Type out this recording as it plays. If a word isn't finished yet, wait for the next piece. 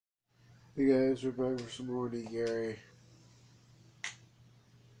Hey guys, we're back for some more Onigiri.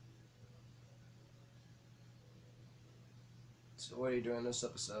 So what are you doing this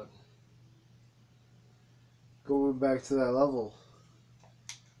episode? Going back to that level.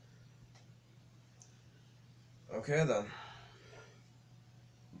 Okay then.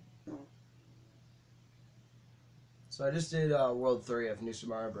 So I just did World 3 of New Super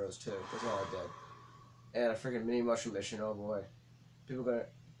Mario Bros. 2. That's all I did. And a freaking mini mushroom mission, oh boy. People gonna...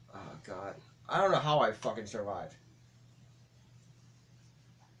 Oh god. I don't know how I fucking survived.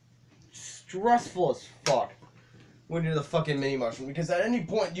 Stressful as fuck when you're the fucking mini mushroom, because at any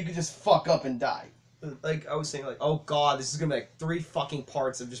point you could just fuck up and die. Like, I was saying, like, oh god, this is gonna be like 3 fucking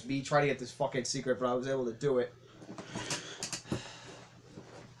parts of just me trying to get this fucking secret, but I was able to do it.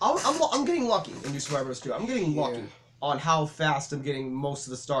 I'm getting lucky in New Super Mario Bros. 2. I'm getting lucky on how fast I'm getting most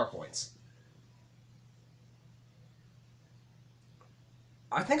of the star coins.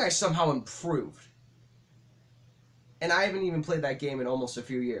 I think I somehow improved. And I haven't even played that game in almost a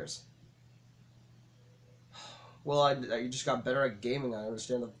few years. Well, I just got better at gaming. I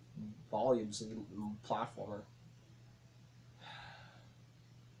understand the volumes of the platformer.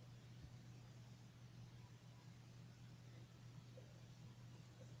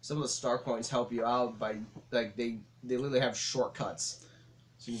 Some of the star coins help you out by, like, they literally have shortcuts.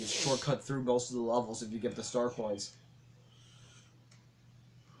 So you can just shortcut through most of the levels if you get the star coins.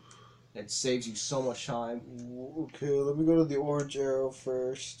 It saves you so much time. Okay, let me go to the orange arrow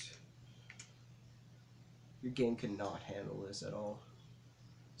first. Your game cannot handle this at all.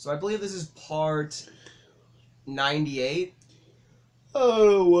 So I believe this is part 98.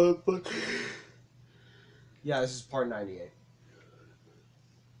 Oh, what? But Yeah, this is part 98.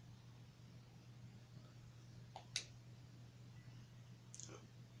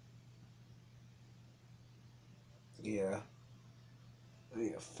 yeah, I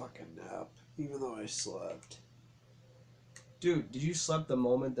need a fucking nap, even though I slept. Dude, did you sleep the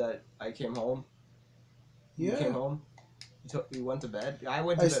moment that I came home? Yeah, You came home? You went to bed? I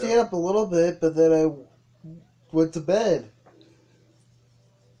went to I bed stayed early. up a little bit, but then I went to bed.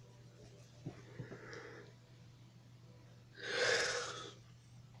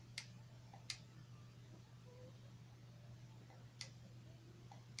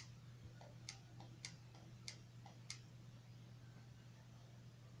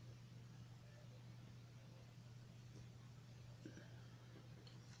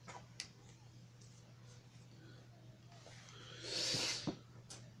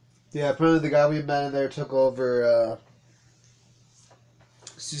 Yeah, apparently the guy we met in there took over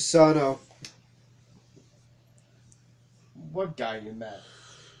Susano. What guy you met?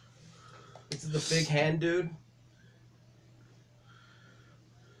 Is it the big hand dude?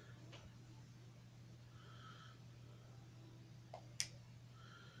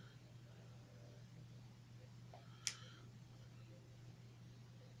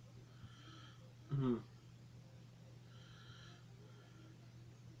 Hmm.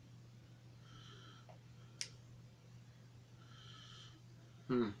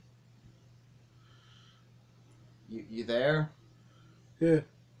 Hmm. You there? Yeah.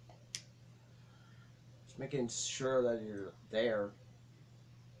 Just making sure that you're there.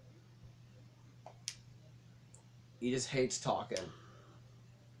 He just hates talking.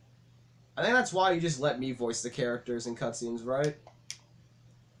 I think that's why you just let me voice the characters in cutscenes, right?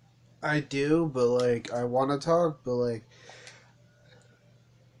 I do, but like, I want to talk, but like,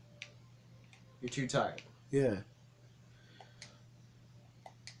 You're too tired. yeah.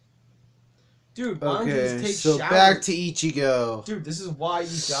 Dude, why don't you just Okay, take so showers? back to Ichigo. Dude, this is why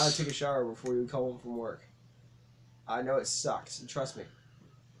you gotta take a shower before you come home from work. I know it sucks, and trust me.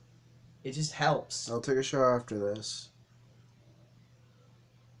 It just helps. I'll take a shower after this.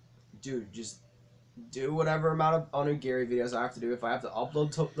 Dude, just do whatever amount of Onigiri videos I have to do. If I have to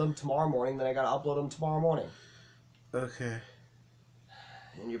upload them tomorrow morning, then I gotta upload them tomorrow morning. Okay.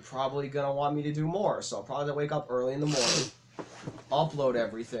 And you're probably gonna want me to do more, so I'll probably wake up early in the morning, upload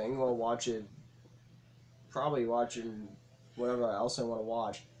everything, or watch it, probably watching whatever else I want to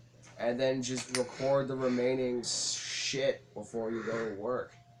watch, and then just record the remaining shit before you go to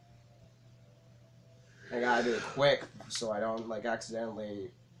work. I gotta do it quick so I don't like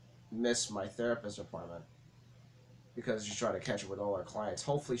accidentally miss my therapist appointment because she's trying to catch up with all our clients.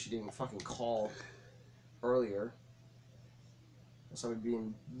 Hopefully she didn't fucking call earlier, so I would be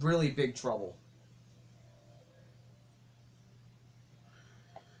in really big trouble.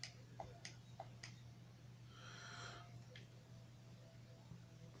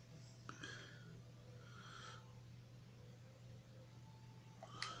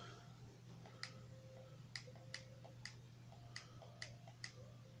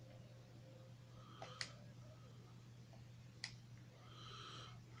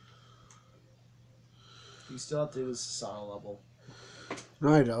 You still have to do the Sasana level.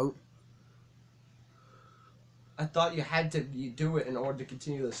 No, I don't. I thought you had to do it in order to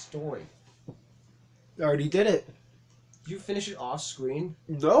continue the story. I already did it. Did you finish it off screen?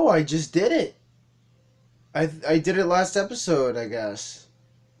 No, I just did it. I did it last episode, I guess.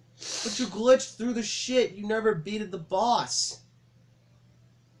 But you glitched through the shit. You never beated the boss.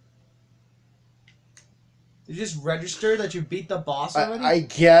 Did you just register that you beat the boss already? I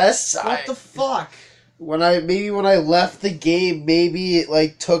guess. What the fuck? When I left the game, maybe it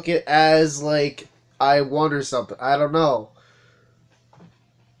like took it as like I won or something. I don't know.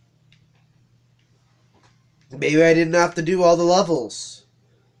 Maybe I didn't have to do all the levels.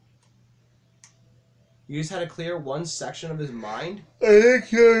 You just had to clear one section of his mind? I think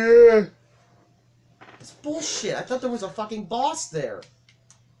so, yeah. It's bullshit. I thought there was a fucking boss there.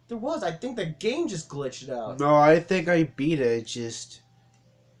 There was. I think the game just glitched out. No, I think I beat it. It just...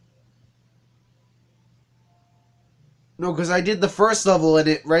 No, because I did the first level and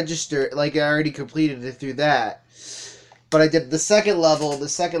it registered, like I already completed it through that. But I did the second level and the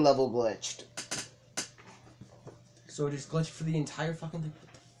second level glitched. So it just glitched for the entire fucking thing?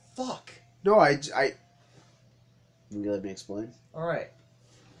 What the fuck? No, I... You let me explain? Alright.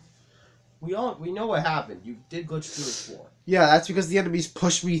 We know what happened. You did glitch through the floor. Yeah, that's because the enemies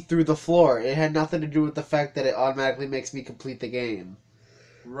pushed me through the floor. It had nothing to do with the fact that it automatically makes me complete the game.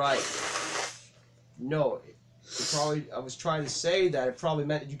 Right. No, I was trying to say that it probably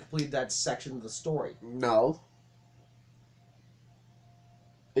meant that you completed that section of the story. No.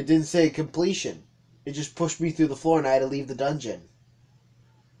 It didn't say completion. It just pushed me through the floor and I had to leave the dungeon.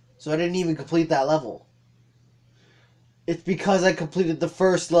 So I didn't even complete that level. It's because I completed the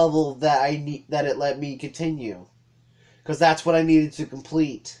first level that that it let me continue. Because that's what I needed to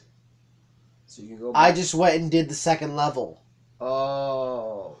complete. So you can go back. I just went and did the second level.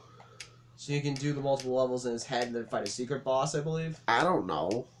 Oh. So you can do the multiple levels in his head and then fight a secret boss, I believe? I don't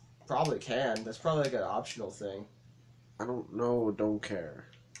know. Probably can. That's probably like an optional thing. I don't know. Don't care.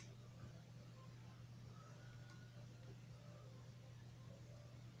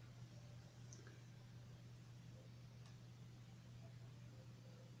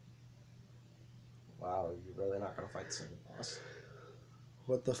 Wow, you're really not going to fight the secret boss.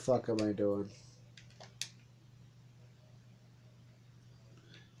 What the fuck am I doing?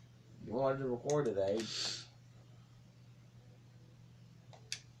 You wanted to record today.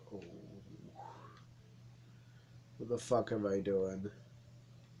 Oh. What the fuck am I doing?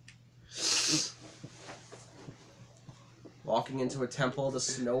 Walking into a temple, the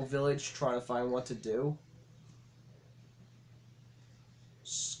snow village, trying to find what to do.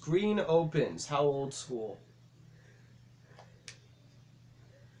 Screen opens. How old school?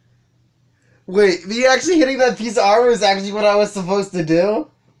 Wait, me actually hitting that piece of armor is actually what I was supposed to do?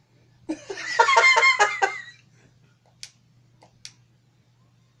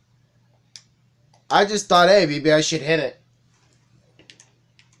 I just thought, hey, maybe I should hit it.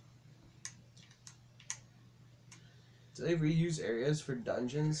 Do they reuse areas for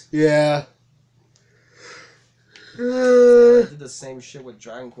dungeons? Yeah. I did the same shit with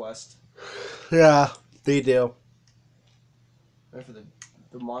Dragon Quest. Yeah, they do. Right, for the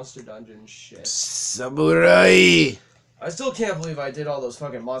monster dungeon shit. Samurai! I still can't believe I did all those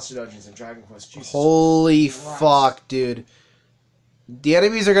fucking monster dungeons in Dragon Quest. Jesus Holy Christ. fuck, dude. The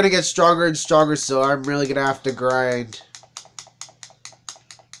enemies are gonna get stronger and stronger, so I'm really gonna have to grind.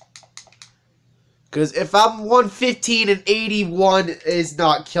 Because if I'm 115 and 81 is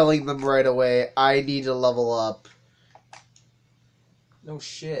not killing them right away, I need to level up. No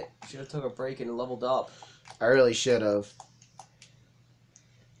shit. You should have took a break and leveled up. I really should have.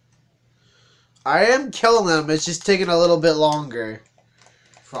 I am killing them, it's just taking a little bit longer.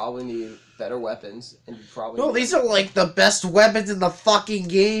 Probably need better weapons, and you probably No, these are like the best weapons in the fucking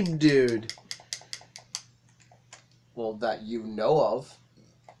game, dude. Well, that you know of.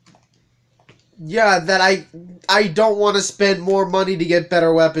 Yeah, that I don't want to spend more money to get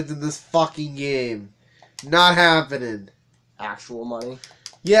better weapons in this fucking game. Not happening. Actual money?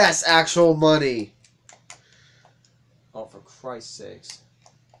 Yes, actual money. Oh, for Christ's sakes.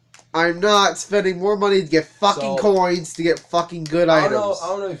 I'm not spending more money to get fucking coins to get fucking good items. I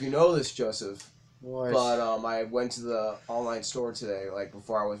don't know if you know this, Joseph. What? But I went to the online store today, like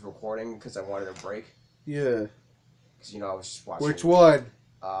before I was recording, because I wanted a break. Yeah. Because, I was just watching. Which one?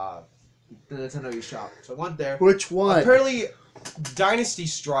 The Nintendo eShop. So I went there. Which one? Apparently, Dynasty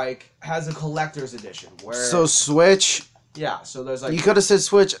Strike has a collector's edition where. So Switch. Yeah. So there's like. You could have said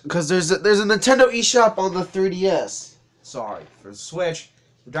Switch because there's a Nintendo eShop on the 3DS. Sorry for the Switch.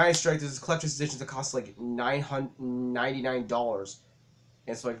 For Dynasty Strike, there's a collector's edition that costs like $999. And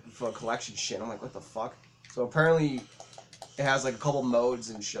it's like for a collection shit. I'm like, what the fuck? So apparently, it has like a couple modes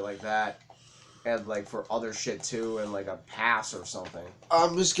and shit like that, and like for other shit too, and like a pass or something.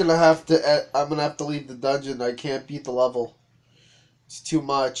 I'm just gonna have to. I'm gonna have to leave the dungeon. I can't beat the level. It's too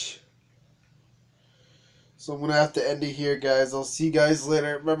much. So I'm gonna have to end it here, guys. I'll see you guys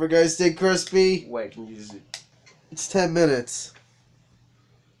later. Remember, guys, stay crispy. Wait, can you just... It's 10 minutes.